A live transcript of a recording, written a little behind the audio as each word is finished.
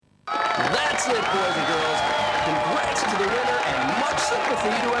That's it, boys and girls. Congrats to the winner and much sympathy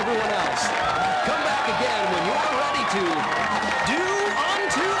to everyone else. Come back again when you're ready to do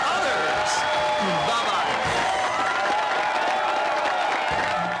unto others. Bye-bye.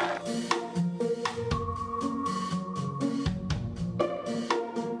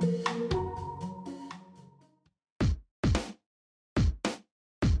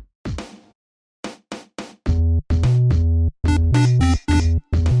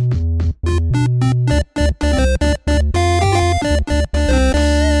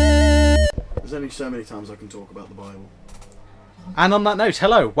 There's only so many times I can talk about the Bible. And on that note,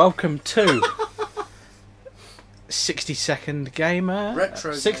 hello, welcome to 60-second gamer.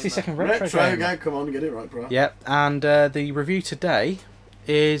 Retro 60-second gamer. retro Retro gamer. game, come on, get it right, bro. Yep, and the review today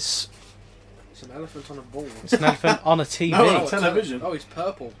is It's an elephant on a ball. it's an elephant on a TV. No, television. Oh, it's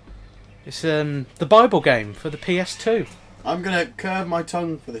purple. It's the Bible game for the PS2. I'm going to curb my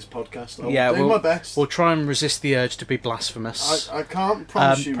tongue for this podcast. I'll Yeah, do my best. We'll try and resist the urge to be blasphemous. I can't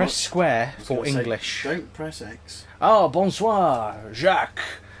promise you Press much. square I was for gonna say, English. Don't press X. Oh, bonsoir, Jacques.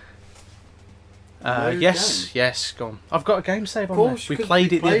 No Yes, game. yes, go on. I've got a game save Of on course, there. We 'cause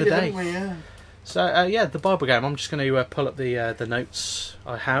played it the other day. haven't we? Yeah. So, yeah, the Bible game. I'm just going to pull up the notes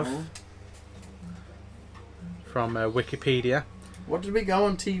I have Oh. from Wikipedia. What did we go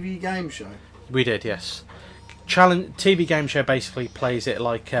on TV game show? We did, yes. Challenge TV game show basically plays it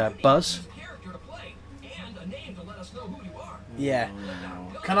like Buzz. Yeah.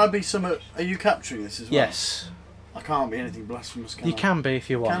 Can I be some? Are you capturing this as well? Yes. I can't be anything blasphemous. Can You I? can be if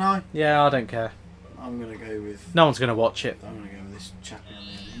you want. Can I? Yeah, I don't care. I'm gonna go with. No one's going to watch it. I'm gonna go with this chappy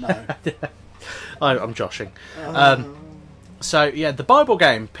on the end. No. I'm joshing. So yeah, the Bible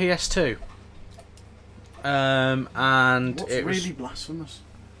game PS2. And What's it was really blasphemous?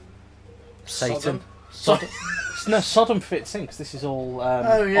 Satan. Sodom. No, Sodom fits in 'cause this is all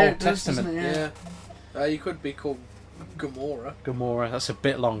Oh yeah, Old it does, Testament. doesn't it? Yeah. You could be called Gomorrah. Gomorrah. That's a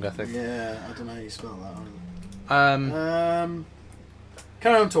bit long, I think. Yeah, I don't know how you spell that.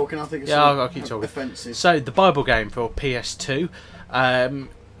 Carry on talking. I think it's Yeah, I'll keep talking. offensive. So the Bible game for PS2.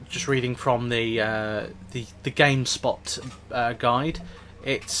 Just reading from the GameSpot guide.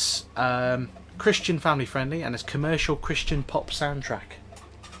 It's Christian family friendly and it's commercial Christian pop soundtrack.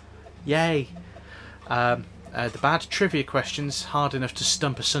 Yay! The bad trivia questions hard enough to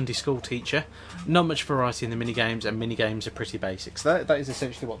stump a Sunday school teacher. Not much variety in the minigames, and minigames are pretty basic. So that is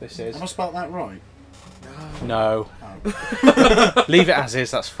essentially what this is. Have I spelled that right? No. Oh. Leave it as is,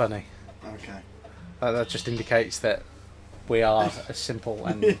 that's funny. Okay. That just indicates that we are as simple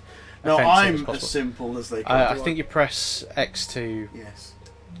and No, offensive I'm as as possible. simple as they can. I think you press X to... Yes.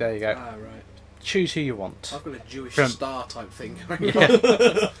 There you go. Ah, right. Choose who you want. I've got a Jewish From- star type thing.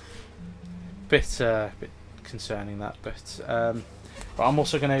 Yeah. bit concerning that, but I'm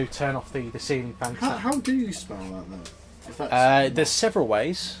also going to turn off the ceiling fan. How do you spell that though? If that's There's several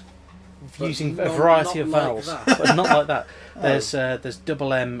ways of But using a not variety of like vowels, that. but not like that. Oh. There's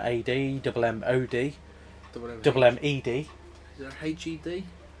double M A D, double M O D, Double double M E D, Is there H-E-D?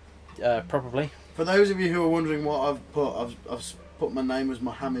 probably For those of you who are wondering what I've put, I've put my name as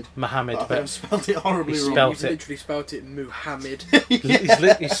Mohammed. Mohammed, But I think but I've spelled it horribly He wrong. spelled You've it. literally spelt it Muhammad.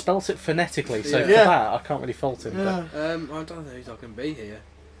 he's spelt it phonetically. So Yeah. for Yeah. that, I can't really fault him. Yeah. I don't know who I can be here.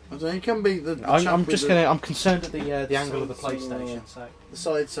 I don't know, it can be the But I'm chap just with gonna. I'm concerned at the angle of the So, PlayStation. So the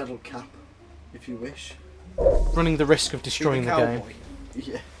side saddle cap, if you wish. running the risk of destroying the game. Cowboy.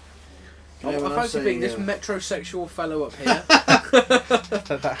 Yeah. I when I fancy say, being this metrosexual fellow up here.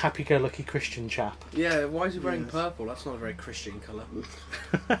 That happy-go-lucky Christian chap. Yeah, why is he wearing Yes. purple? That's not a very Christian colour.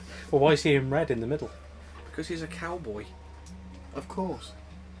 Well, why is he in red in the middle? Because he's a cowboy. Of course.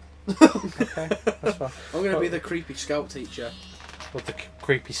 Okay, that's fine. I'm going to be the creepy scout teacher. Or the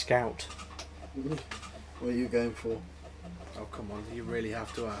creepy scout. What are you going for? Oh, come on, you really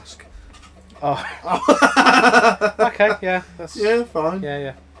have to ask. Oh. Okay, yeah, that's Yeah, fine.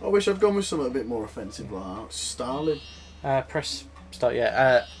 yeah. I wish I'd gone with something a bit more offensive like that. Stalin. Press start.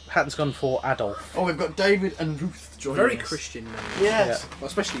 Yeah, Hatton's gone for Adolf. Oh, we've got David and Ruth joining Very us. Christian name. Yes. Well,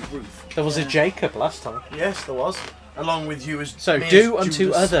 especially Ruth. There was a Yeah. Jacob last time. Yes, there was. Along with you as So me do as unto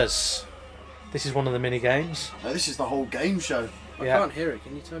Judas. others. This is one of the mini games. No, this is the whole game show. I Yeah. can't hear it.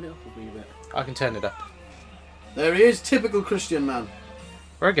 Can you turn it up a wee bit? I can turn it up. There he is, typical Christian man.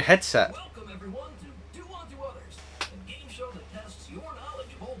 Wearing a headset. Welcome everyone to Do Unto Others, a game show that tests your knowledge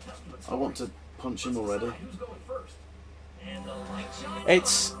of Old Testament I want to punch him already. Who's going first? And the lights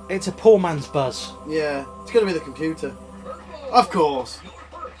shine. It's a poor man's Buzz. Yeah, it's going to be the computer. Of course.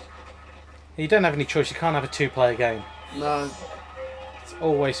 You don't have any choice. You can't have a two-player game. No. It's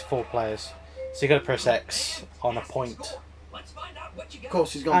always 4 players. So you got to press X on a point. Let's find out Of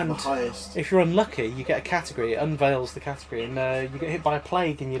course, he's gone And for highest. if you're unlucky, you get a category. It unveils the category, and you get hit by a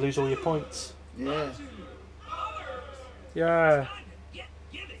plague, and you lose all your points. Yeah. Yeah.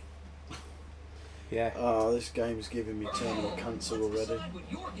 Yeah. Oh, this game's giving me terminal cancer already.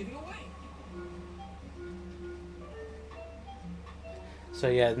 So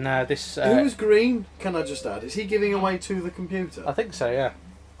yeah, now this. Who's green? Can I just add? Is he giving away to the computer? I think so. Yeah.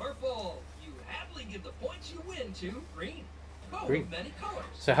 Purple, you happily give the points you win to green. Go Green. with many colors.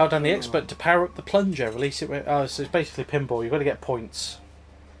 So hold down the X button to power up the plunger. Release it. Oh, so it's basically pinball. You've got to get points.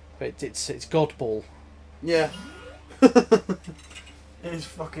 But it's God ball. Yeah. It's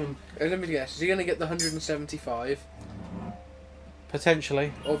fucking. Let me guess. Is he going to get the 175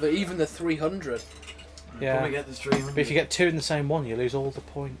 Potentially. or even the 300? Yeah. Probably get the 300. But if you get two in the same one, you lose all the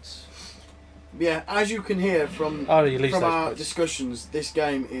points. Yeah, as you can hear from You lose from those our points. discussions, this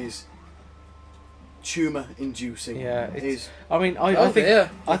game is tumour inducing. Yeah, it is. I mean, I Oh, think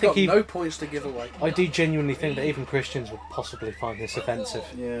dear. I I've think got no points to give away. I do genuinely think that even Christians would possibly find this offensive.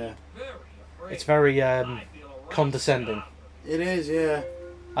 Yeah, It's very condescending. it is. Yeah.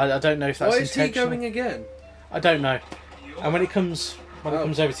 I don't know if that's Why is he intentional. going again? I don't know. And when it comes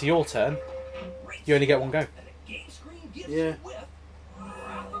over to your turn, you only get one go. Yeah.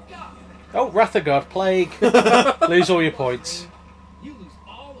 Oh, Wrath of God, Plague. Lose all your points. You lose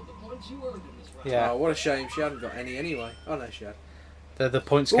all of the points you earned in this round. Yeah, Oh, what a shame. She hadn't got any anyway. Oh, no, she had. the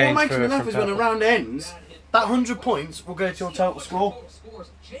points But came what makes me from laugh is when a purple. round ends, that 100 points will go to your total score. Scores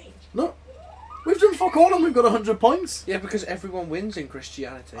have changed. Look, we've done fuck all and we've got 100 points. Yeah, because everyone wins in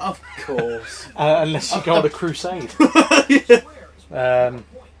Christianity. Of course. Unless you go on a crusade. Yellow.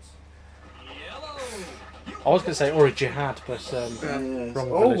 I was going to say, or a jihad, but Yes. Wrong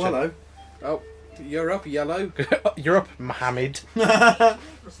Oh, religion. hello. Oh, you're up, yellow. you're up, Mohammed.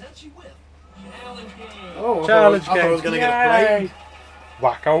 Presents you with challenge game. Oh, Challenge I thought I was game. going to get a Yay. plague.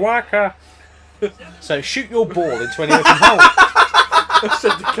 Waka waka. So shoot your ball into any open hole.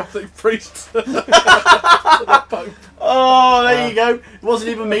 Said the Catholic priest. Oh, there you go. It wasn't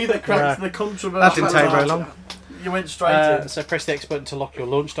even me that cracked No. the controversy. That didn't take very long. You went straight in. So press the X button to lock your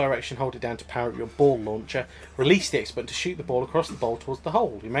launch direction, hold it down to power up your ball launcher, release the X button to shoot the ball across the bowl towards the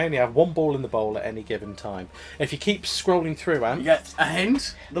hole. You may only have one ball in the bowl at any given time. If you keep scrolling through, You Ant, get a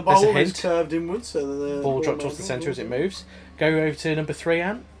hint. The There's a bowl is hint. curved inwards, so the ball drop towards the centre as it moves. Go over to number 3,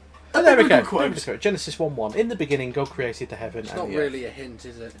 Ant. And There we go. quote. Number 3. Genesis 1:1. In the beginning, God created the heaven It's and not the earth. really a hint,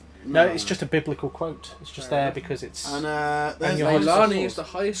 is it? No, it's just a biblical quote. It's just there because it's. And there's your the answer. Leilani is the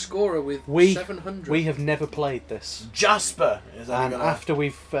highest scorer with We 700. we have never played this. Jasper. Is that And gonna... after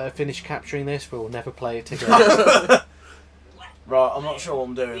we've finished capturing this, we will never play it again. Right, I'm not sure what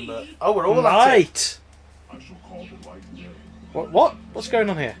I'm doing, but... Oh, we're all at it. Right! What's going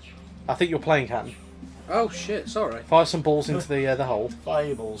on here? I think you're playing, Hatton. Oh shit, sorry. Fire some balls into the hole.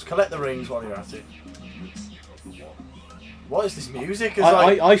 Fireballs. Collect the rings while you're at it. What is this music? It's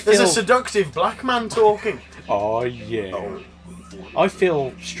I there's feel- a seductive black man talking. Oh yeah. I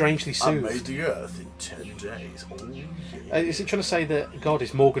feel strangely I made soothed. the earth in 10 days. Oh, yeah. Is it trying to say that God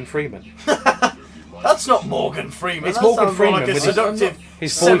is Morgan Freeman? That's not Morgan Freeman. It's That Morgan sounds more Freeman like a with his- seductive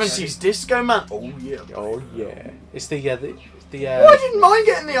his voice. 70s disco man. Oh yeah. Oh yeah. It's the Well, I didn't mind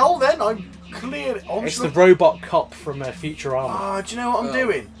getting the hole then. I cleared. it's the robot cop from Futurama. Ah, do you know what I'm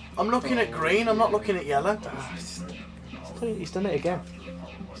doing? I'm looking at green. I'm not looking at yellow. He's done it again.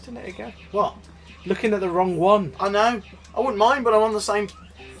 He's done it again. What? Looking at the wrong one. I know. I wouldn't mind, but I'm on the same.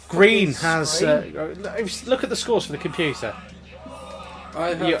 Green fucking has. screen. Look at the scores for the computer. I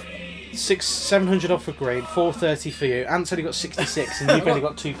have. Yeah. 700 off for green, 430 for you. Ant's only got 66, and you've only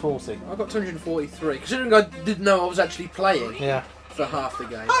got 240. I got 243. Considering I didn't know I was actually playing Yeah, for half the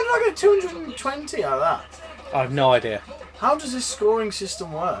game. How did I get 220 out of that? I have no idea. How does this scoring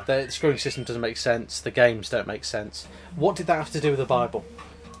system work? The scoring system doesn't make sense. The games don't make sense. What did that have to do with the Bible?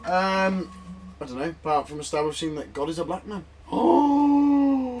 I don't know. Apart from establishing that God is a black man.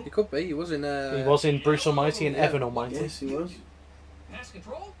 Oh. He could be. He was in. He was in Bruce Almighty and yeah. Evan Almighty. Yes, he was. Pass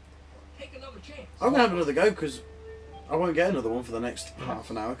control. Take another chance. I'm gonna have another go because I won't get another one for the next half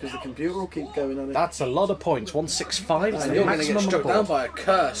an hour because the computer will keep going on it. That's a lot of points. 165 is And the you're going to get maximum struck on the down board. by a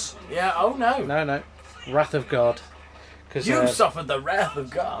curse. Yeah. Oh no. No. Wrath of God. Because You suffered the wrath of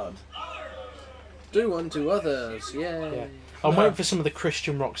God. Do unto others. Yay. Yeah. I'm waiting for some of the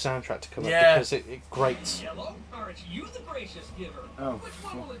Christian rock soundtrack to come Yeah. up because it grates. Yellow, or it's you the gracious giver. Oh, Which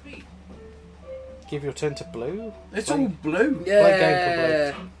one will it be? Give your turn to blue. It's all blue. Yeah.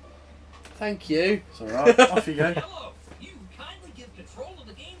 game for Thank you. It's alright. Off you go. Yellow, you kindly give control of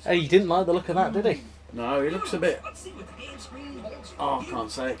the game. Hey, you didn't like the look of that, did he? No, he looks a bit. Let's see what the game screen holds. Oh, I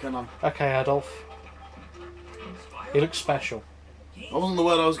can't say it, can I? Okay, Adolf. He looks special. I wasn't the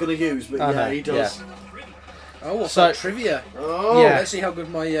word I was going to use, but I yeah, know, he does. yeah. Oh, what's So- that trivia? Oh, Yeah. Let's see how good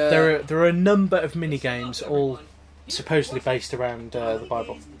my. There are a number of mini games, all supposedly based around the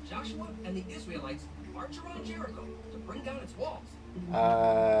Bible. Joshua and the Israelites march around Jericho to bring down its walls.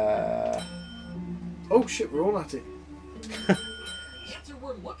 Oh shit, we're all at it. The answer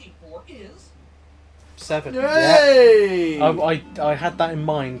we're looking for is 7. Yeah. Yay! I had that in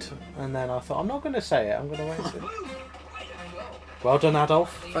mind, and then I thought, I'm not going to say it, I'm going to wait and see. way to go. Well done,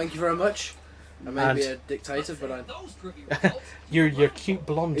 Adolf. Thank you very much. I may be And- a dictator, but I. Those trivia results. You're cute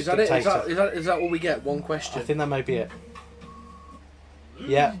blonde Is that it? dictator. Is that all we get? One I question. think that may be it.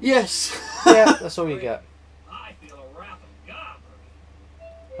 Yeah, Yes. yeah, that's all you get. I feel the wrath of God.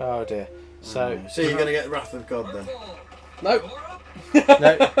 Oh dear. So, So you're going to get the wrath of God then? No,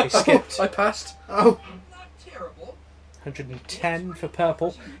 no, he skipped. I passed. Oh. Not terrible. 110 for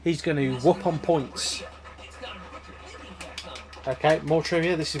purple. He's going to whoop on points. It's not what you're thinking that time. Okay, more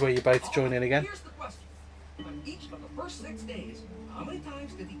trivia. This is where you both join in again. Here's the question. On each of the first 6 days, how many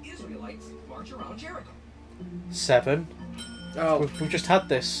times did the Israelites march around Jericho? 7. Oh, We've just had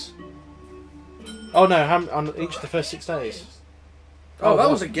this. Oh no, on each of the first 6 days. oh, that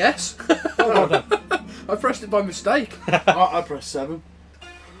well. was a guess. Oh, well done. I pressed it by mistake. I pressed 7.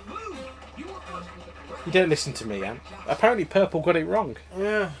 Blue, you were first with the correct. You don't listen to me, Anne. Apparently, purple got it wrong.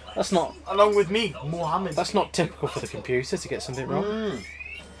 Yeah. That's not. Along with me, Mohammed. That's not typical for the computer to get something wrong.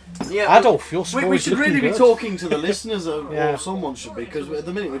 Yeah. Adolf, your score We is should looking really be good. talking to the listeners, or Yeah. someone should be, because at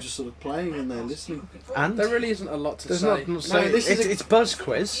the minute we're just sort of playing and they're listening. And There really isn't a lot to there's say. not. So this is it's buzz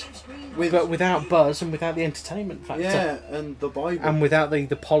quiz, With but without buzz and without the entertainment factor, yeah, and the Bible. and without the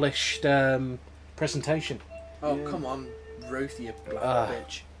polished presentation. Oh, come on, Ruth, you black Ah.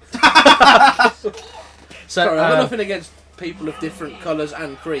 bitch. So, Sorry, I've got nothing against people of different colours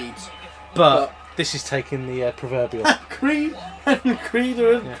and creeds. but this is taking the proverbial. Creed and Creed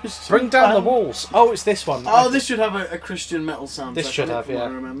are a Yeah. Christian Bring down the band. walls. Oh, it's this one. Oh, this should have a Christian metal sound. This should have, from what yeah.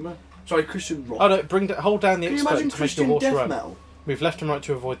 I remember. Sorry, Christian rock. Oh no! Hold down the Can you expert imagine to make the Christian horse death run. metal? Move left and right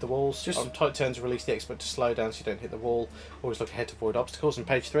to avoid the walls. Just- On tight turns, release the expert to slow down so you don't hit the wall. Always look ahead to avoid obstacles. And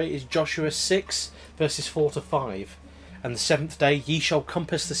page 3 is Joshua 6 verses 4 to 5. And the 7th day ye shall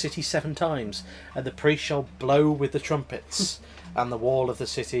compass the city 7 times, and the priest shall blow with the trumpets, and the wall of the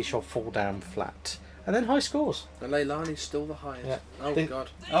city shall fall down flat. And then high scores. And Leilani's still the highest. Yeah. Oh, The- God.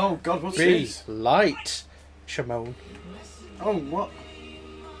 Oh God, what's Be this? light, Shimon. Oh what?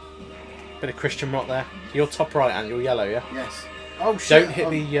 Bit of Christian rock there. You're top right and you're yellow, yeah? Yes. Oh shit. Don't hit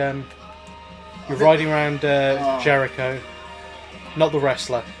the. You're riding around Jericho, not the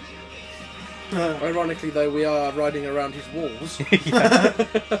wrestler. Ironically, though, we are riding around his walls,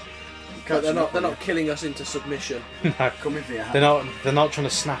 but they're not killing us into submission. No, coming for you. they're not trying to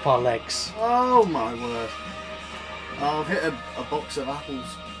snap our legs. Oh my word. Oh, I've hit a box of apples.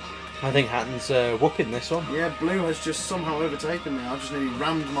 I think Hatton's whooping this one. Yeah, Blue has just somehow overtaken me. I just nearly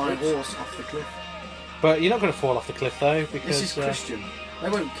rammed my horse off the cliff. But you're not going to fall off the cliff though, because This is Christian. They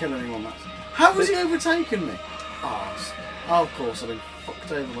won't kill anyone. That's... How has he overtaken me? Oh, of course, I've been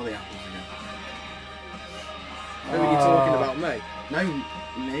fucked over by the apples again. Who are you talking about, me? No,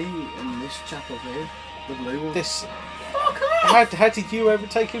 me and this chap up here, the blue one. this. How did you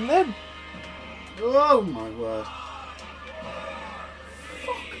overtake him then? Oh my word.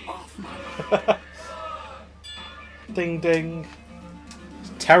 Ding ding.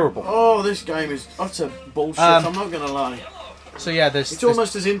 It's terrible. Oh, this game is utter bullshit, Um, I'm not going to lie. So yeah, It's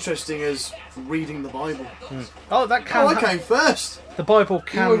almost as interesting as reading the Bible. Oh, that can. Oh, I came first! The Bible You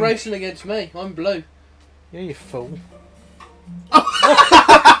can. were racing against me. I'm blue. Yeah, you fool.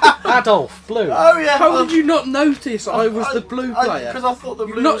 Adolf, blue. Oh yeah! How did you not notice I was the blue player? Because I thought the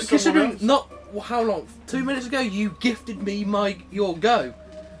blue Not was someone considering else. how long? 2 minutes ago, you gifted me your go.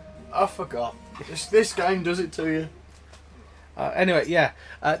 I forgot. This game does it to you. Anyway, yeah,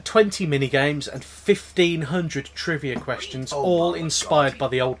 20 mini games and 1,500 trivia questions, all inspired by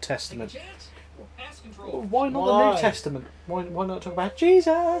the Old Testament. Chance or pass control? Why not the Why? New Testament? Why not talk about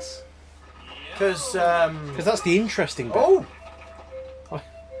Jesus? Because, Because that's the interesting bit. Oh!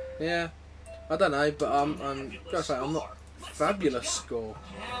 Yeah, I don't know, but I'm gotta say I'm not fabulous score.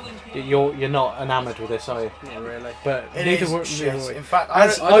 You're not enamoured with this, are you? Not really. But It neither is were. shit. neither were- In fact,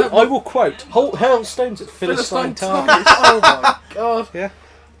 As I don't I will quote, hailstones at Philistine targets. Oh my God. Yeah,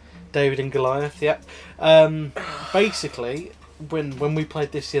 David and Goliath. Yeah. Basically, when we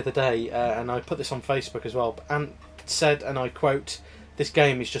played this the other day, and I put this on Facebook as well, and said, and I quote, "This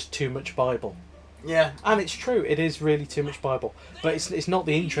game is just too much Bible." Yeah. And it's true. It is really too much Bible, but it's not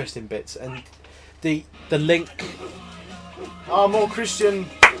the interesting bits, and the link. Oh, more Christian.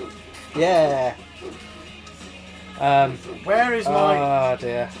 Yeah. Where is my... Oh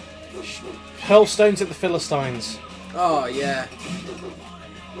dear. Hurl stones at the Philistines. Oh, yeah.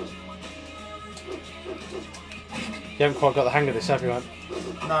 You haven't quite got the hang of this, have you, man?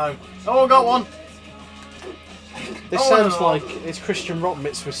 No. Oh, I got one. This Oh, sounds no. like it's Christian rock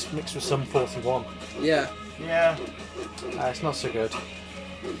mixed with Sum 41. Yeah. Yeah. It's not so good.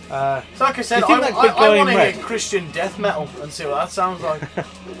 It's like I said, Do you think that big guy I in want to red- hear Christian death metal and see what that sounds like.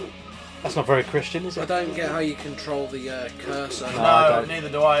 That's not very Christian, is I it? don't get how you control the cursor. No, I No, don't. neither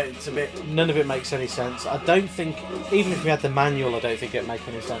do I. It's a bit... None of it makes any sense. I don't think, even if we had the manual, I don't think it'd make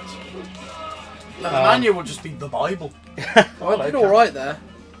any sense. The manual would just be the Bible. I did alright there.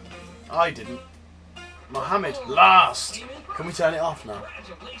 I didn't. Mohammed, last. Can we turn it off now?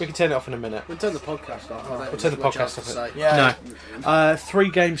 We can turn it off in a minute. We'll turn the podcast off. We'll turn the podcast off. Yeah. No. 3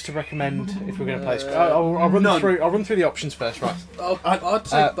 games to recommend if we're going to play. I'll run none. through. I'll run through the options first, right? I'd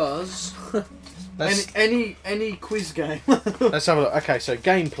say Buzz. Any quiz game. Let's have a look. Okay, so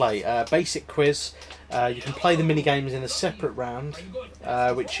gameplay, basic quiz. You can play the mini games in a separate round,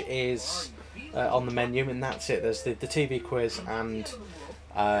 which is on the menu, and that's it. There's the TV quiz and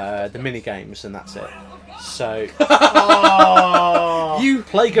the mini games, and that's it. So Oh. you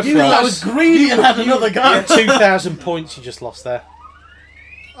Plague of You that was Frost. greedy and had another go. 2,000 points you just lost there.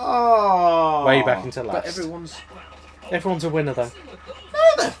 Oh. Way back into But last. everyone's Everyone's a winner though. No,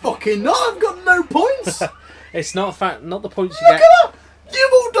 they're fucking not. I've got no points. It's not a fact. Not the points you Look get. at that.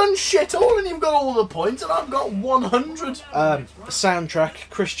 You've all done shit all and you've got all the points and I've got 100. Soundtrack,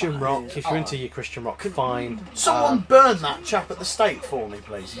 Christian rock. If you're into your Christian rock, fine. Someone burn that chap at the stake for me,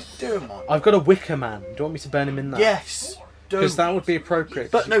 please. He's doing one. I've got a Wicker Man. Do you want me to burn him in that? Yes. Do. Because that would be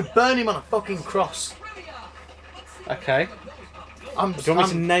appropriate. But no, burn him on a fucking cross. Okay. I'm, Do you want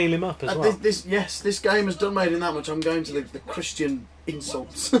me to nail him up as well? this game has done made in that much. I'm going to the Christian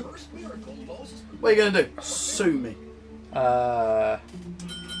insults. What are you going to do? Sue me.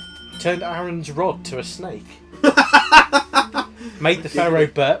 Turned Aaron's rod to a snake. Made the Pharaoh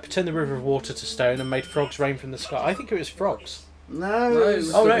burp, turned the river of water to stone, and made frogs rain from the sky. I think it was frogs. No. No, it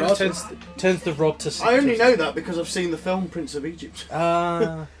was Oh the no, rod. turns the rod to. I only know that because I've seen the film Prince of Egypt.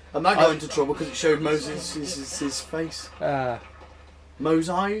 And that got into trouble because it showed Moses his face.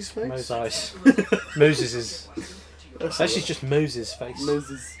 Moses' face? Moses. Moses is. Actually, just Moses' face.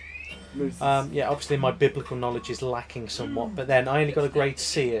 Moses. Yeah, obviously my biblical knowledge is lacking somewhat, but then I only got a grade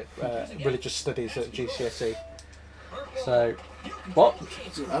C at religious studies at GCSE. So, what?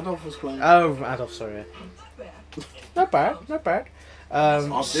 Adolf was playing. Oh, Adolf, sorry. Not bad, not bad.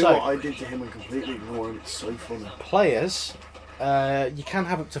 I'll do So, what I did to him and completely ignore him. It's so funny. players, you can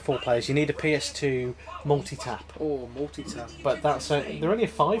have up to 4 players. You need a PS2 multi-tap, Oh, multi-tap. but that's they're only a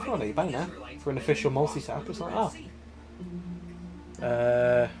 £5 on eBay now for an official multi-tap. It's like,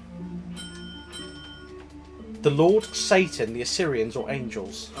 the Lord, Satan, the Assyrians, or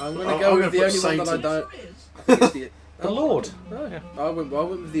angels? I'm going to I'll go go with the for only one that I Satan. don't... I think it's The Lord. Oh, yeah. I went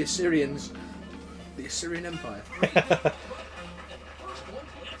with the Assyrians. The Assyrian Empire.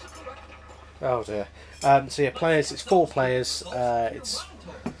 Oh dear. So yeah, players. It's 4 players. You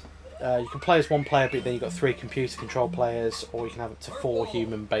can play as 1 player, but then you've got 3 computer-controlled players, or you can have up to 4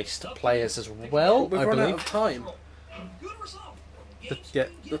 human-based players as well. We've I run out believe. of time. Yeah,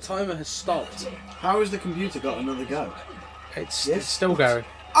 The timer has stopped. How has the computer got another go? it's still going.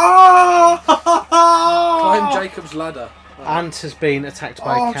 Oh! Climb Jacob's ladder. Ant has been attacked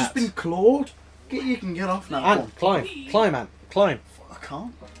by Oh, a I've cat. just been clawed. You can get off now. Ant, climb, Ant, climb, I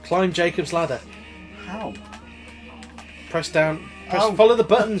can't. climb Jacob's ladder. How? Press down. Ow. Follow the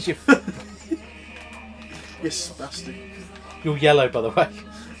buttons. You spastic. You're yellow, by the way.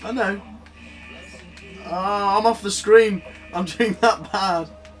 I know. Oh, I'm off the screen. I'm doing that bad.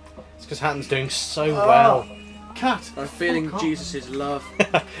 It's because Hatton's doing so Oh. well. Cat. I'm feeling fuck off. Jesus' love.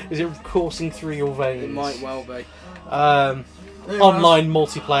 Is it coursing through your veins? It might well be. Anyway, Online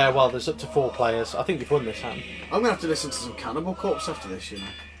multiplayer. Well, there's up to 4 players. I think you've won this, Hatton. I'm going to have to listen to some Cannibal Corpse after this, you know.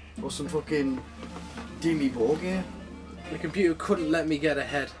 Or some fucking Dimmy Borgir. The computer couldn't let me get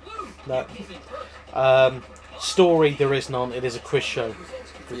ahead. No. Story, there is none. It is a quiz show.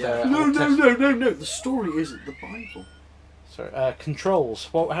 With, Yeah. No. The story isn't the Bible. Sorry. Controls.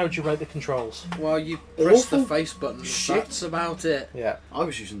 How would you rate the controls? Well, you press the Awful face button. shit. That's about it. Yeah. I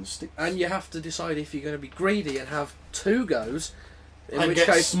was using the stick. And you have to decide if you're going to be greedy and have 2 goes. In And which get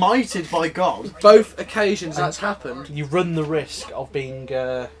case, smited by God. both occasions that's happened. You run the risk of being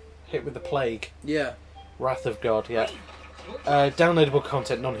hit with the plague. Yeah. Wrath of God, yeah. Downloadable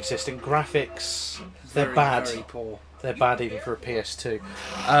content, non-existent. Graphics, they're Very, bad. very poor. They're bad even for a PS2.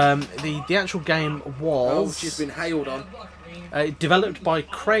 The actual game Oh, was she's been hailed on. developed by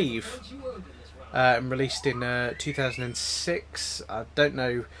Crave. and released in 2006. I don't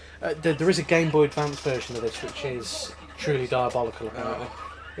know. There is a Game Boy Advance version of this, which is truly diabolical. Apparently,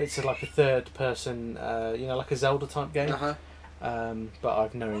 it's like a third-person, like a Zelda type game. But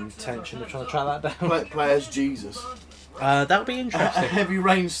I've no intention of trying to track that down. Play as Jesus. That would be interesting. A Heavy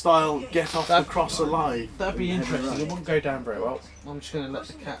Rain style get off the cross alive. That'd be interesting. It wouldn't go down very well. I'm just going to let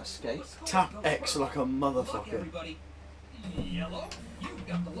the cat escape. Tap X like a motherfucker.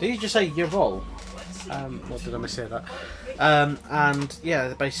 Did you just say you roll? What did I mishear that? And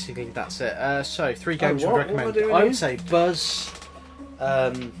yeah, basically that's it. So 3 games I would recommend. I would say Buzz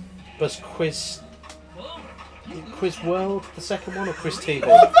Quiz World, the second one, or Quiz TV?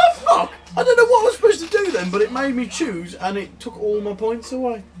 What the fuck? I don't know what I was supposed to do then, but it made me choose and it took all my points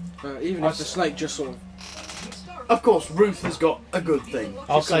away. Even if the snake just sort of... Of course, Ruth has got a good thing.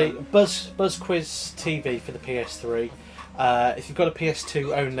 I'll say Buzz Quiz TV for the PS3. If you've got a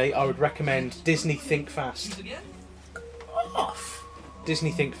PS2 only, I would recommend Disney Think Fast.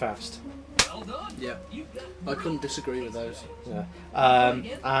 Disney Think Fast. Yeah, I couldn't disagree with those. Yeah.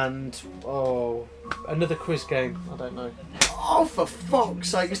 And another quiz game. I don't know. Oh, for fuck's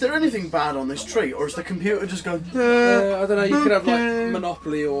sake! Is there anything bad on this tree, or is the computer just going? I don't know. You could have like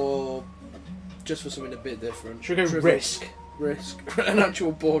Monopoly, or just for something a bit different. Should we go Risk? An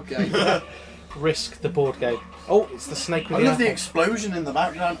actual board game. Risk, the board game. Oh, it's the snake with I the love the apple. explosion in the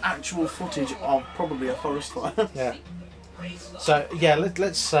background. Actual footage of probably a forest fire. Yeah. So yeah,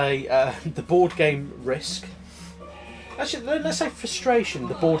 let's say the board game Risk. Actually, let's say Frustration.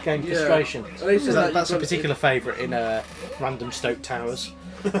 The board game Frustration. That's a particular favourite in Random Stoke Towers.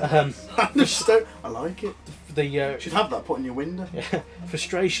 I like it. The should have that put in your window. Yeah.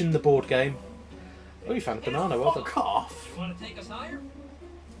 Frustration, the board game. Oh, you found a banana. Well done. Fuck off. Want to take us higher?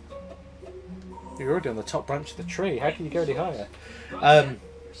 You're already on the top branch of the tree. How can you go any higher?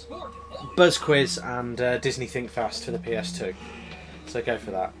 Buzz Quiz and Disney Think Fast for the PS2. So go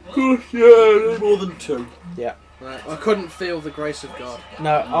for that. Yeah, more than 2. Yeah. Right, I couldn't feel the grace of God.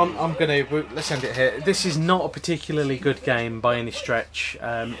 No, I'm gonna. Let's end it here. This is not a particularly good game by any stretch.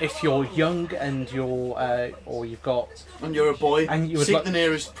 If you're young and you're, or you've got, and you're a boy, and you would seek the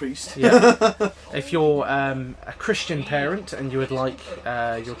nearest priest. Yeah. If you're a Christian parent and you would like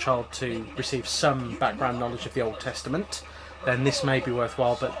your child to receive some background knowledge of the Old Testament, then this may be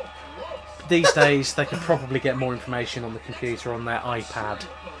worthwhile. But these days, they could probably get more information on the computer on their iPad.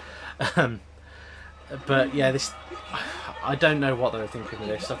 But yeah, I don't know what they're thinking of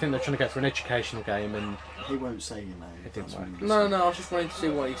this. I think they're trying to go for an educational game, and he won't say It didn't work. No, I was just waiting to see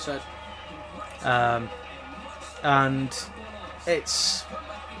what he said. And it's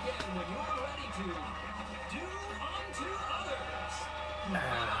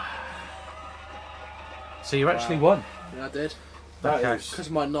so you actually won. Yeah, I did. Okay. Because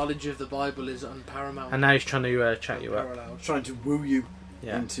my knowledge of the Bible is unparamount. And now he's trying to chat you up. Trying to woo you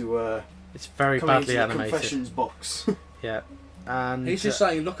into. It's very badly animated. Confessions box. Yeah. And he's just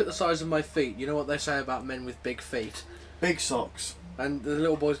saying, look at the size of my feet. You know what they say about men with big feet? Big socks. And the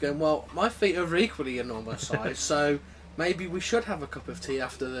little boy's going, well, my feet are equally enormous size, so maybe we should have a cup of tea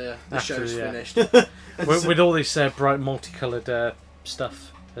after the show's finished. with all this bright multicoloured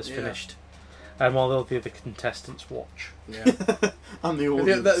stuff has finished. And while all the other contestants watch. Yeah. And the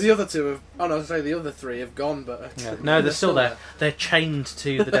audience. The other two have... Oh no, I was say the other 3 have gone, but... No, they're still there. They're chained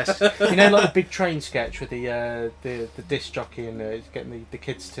to the desk. You know, like the Big Train sketch with the disc jockey and getting the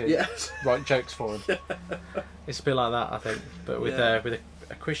kids to write jokes for him. It's a bit like that, I think, but with a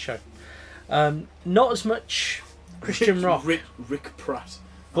quiz show. Not as much Christian rock. Rick Pratt.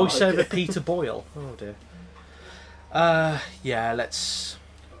 Voiceover Peter Boyle. Oh dear. Yeah,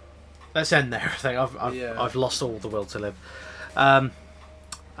 let's end there. I think I've lost all the will to live.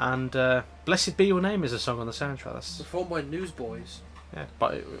 And Blessed Be Your Name is a song on the soundtrack. That's performed by Newsboys. Yeah,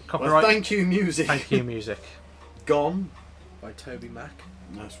 but copyright. Well, thank you, music. Thank you, music. Gone by Toby Mac.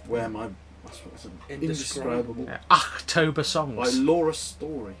 That's where that's indescribable. Yeah. October songs by Laura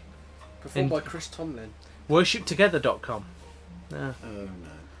Story. Performed by Chris Tomlin. Worshiptogether.com. Yeah. Oh no.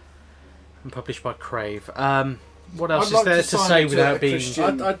 And published by Crave. What else is there to say without being?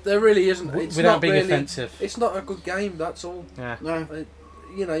 There really isn't. It's without not being really, offensive. It's not a good game. That's all. Yeah. No.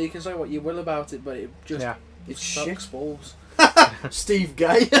 You know, you can say what you will about it, but it just it sucks balls. Steve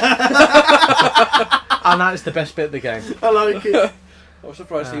Gay. And that is the best bit of the game. I like it. I was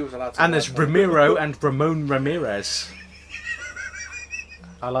surprised he was allowed to. And there's Ramiro and Ramon Ramirez.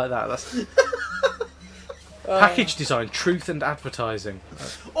 I like that. That's package design, truth and advertising.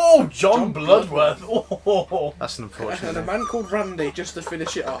 Oh, John Bloodworth. Oh. That's an unfortunate. And a man called Randy just to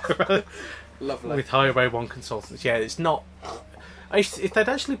finish it off. Lovely. With Highway 1 Consultants. Yeah, it's not. If they'd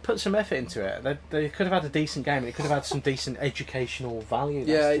actually put some effort into it, they could have had a decent game. It could have had some decent educational value.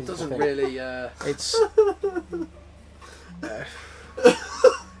 Yeah, it doesn't really. It's.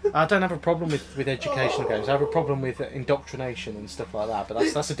 I don't have a problem with educational games. I have a problem with indoctrination and stuff like that.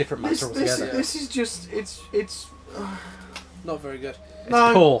 But that's a different matter altogether. This is just it's not very good.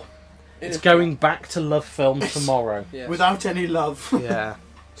 It's poor. It's going back to love film tomorrow. Yes. Without any love. Yeah.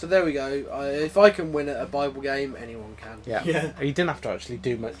 So there we go. If I can win at a Bible game, anyone can. Yeah. Yeah. You didn't have to actually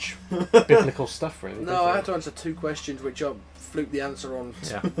do much biblical stuff, really. No, I had to answer 2 questions, which I fluked the answer on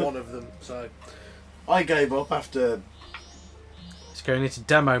one of them. So I gave up after. It's going into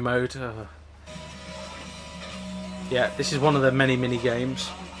demo mode. Yeah, this is one of the many mini games.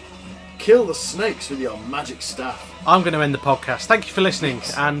 Kill the snakes with your magic staff. I'm going to end the podcast. Thank you for listening,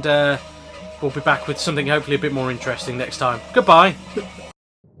 and we'll be back with something hopefully a bit more interesting next time. Goodbye.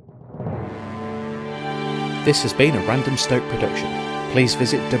 This has been a Random Stoke production. Please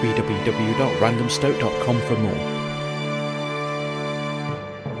visit www.randomstoke.com for more.